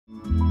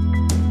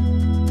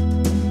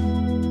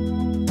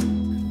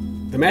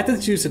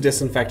methods used to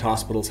disinfect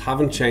hospitals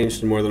haven't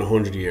changed in more than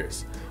 100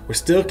 years. We're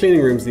still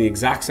cleaning rooms in the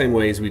exact same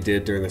ways we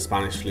did during the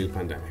Spanish flu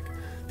pandemic.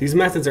 These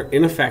methods are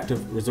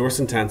ineffective, resource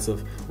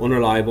intensive,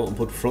 unreliable and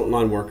put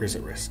frontline workers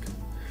at risk.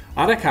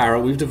 At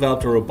Akara, we've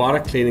developed a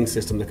robotic cleaning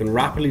system that can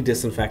rapidly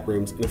disinfect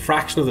rooms in a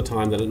fraction of the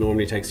time that it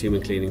normally takes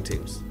human cleaning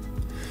teams.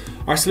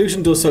 Our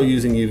solution does so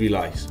using UV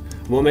light.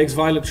 And what makes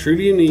Violet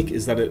truly unique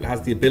is that it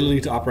has the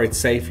ability to operate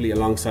safely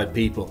alongside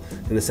people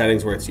in the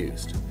settings where it's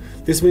used.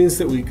 This means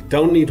that we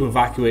don't need to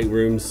evacuate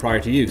rooms prior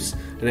to use,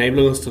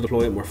 enabling us to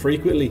deploy it more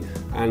frequently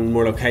and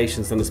more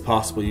locations than is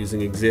possible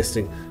using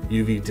existing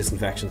UV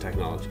disinfection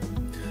technology.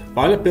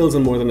 Violet builds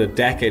on more than a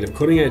decade of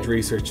cutting-edge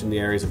research in the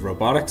areas of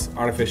robotics,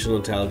 artificial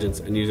intelligence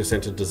and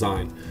user-centered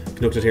design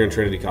conducted here in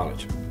Trinity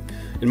College.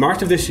 In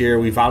March of this year,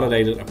 we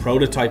validated a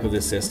prototype of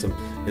this system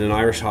in an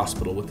Irish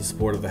hospital with the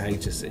support of the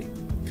HSE.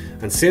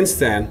 And since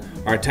then,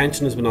 our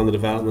attention has been on the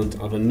development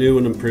of a new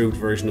and improved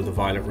version of the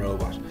Violet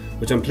robot,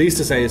 which I'm pleased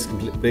to say has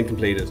been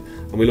completed,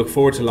 and we look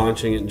forward to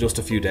launching it in just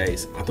a few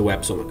days at the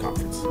Web Summit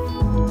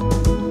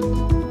conference.